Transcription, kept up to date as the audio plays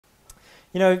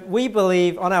You know, we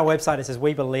believe, on our website it says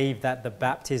we believe that the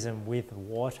baptism with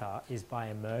water is by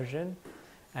immersion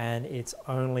and it's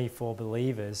only for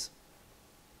believers.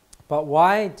 But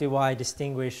why do I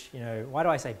distinguish, why do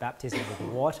I say baptism with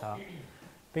water?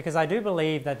 Because I do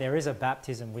believe that there is a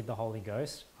baptism with the Holy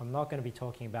Ghost. I'm not going to be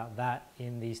talking about that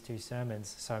in these two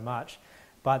sermons so much,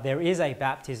 but there is a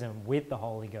baptism with the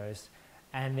Holy Ghost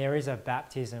and there is a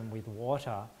baptism with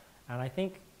water. And I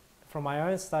think from my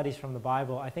own studies from the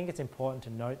Bible, I think it's important to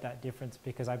note that difference,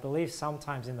 because I believe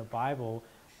sometimes in the Bible,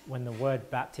 when the word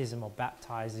baptism or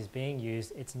baptize is being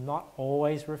used, it's not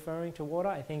always referring to water.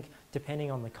 I think depending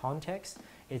on the context,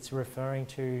 it's referring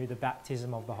to the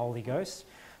baptism of the Holy Ghost.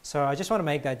 So I just want to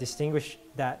make that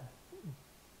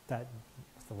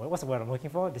what's the word I'm looking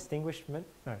for? Distinguishment?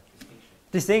 No.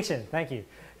 Distinction, thank you.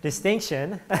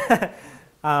 Distinction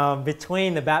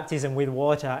between the baptism with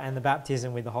water and the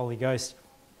baptism with the Holy Ghost.